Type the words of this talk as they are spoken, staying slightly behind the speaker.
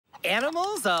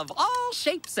Animals of all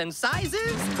shapes and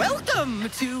sizes, welcome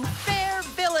to Fair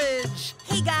Village.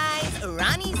 Hey guys,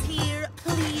 Ronnie's here.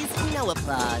 Please, no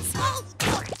applause.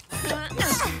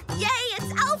 Yay,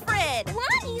 it's Alfred!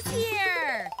 Ronnie's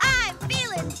here! I'm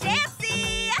feeling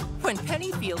dancy! When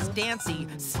Penny feels dancy,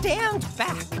 stand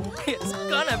back. It's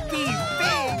gonna be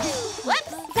big.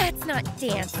 Whoops, that's not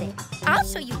dancing. I'll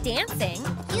show you dancing.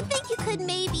 You think you could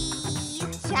maybe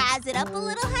jazz it up a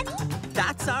little, honey?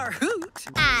 That's our hoot.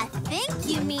 I think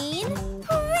you mean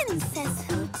Princess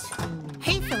Hoot.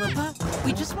 Hey, Philippa,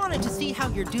 we just wanted to see how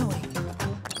you're doing.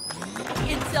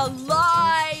 It's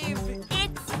alive!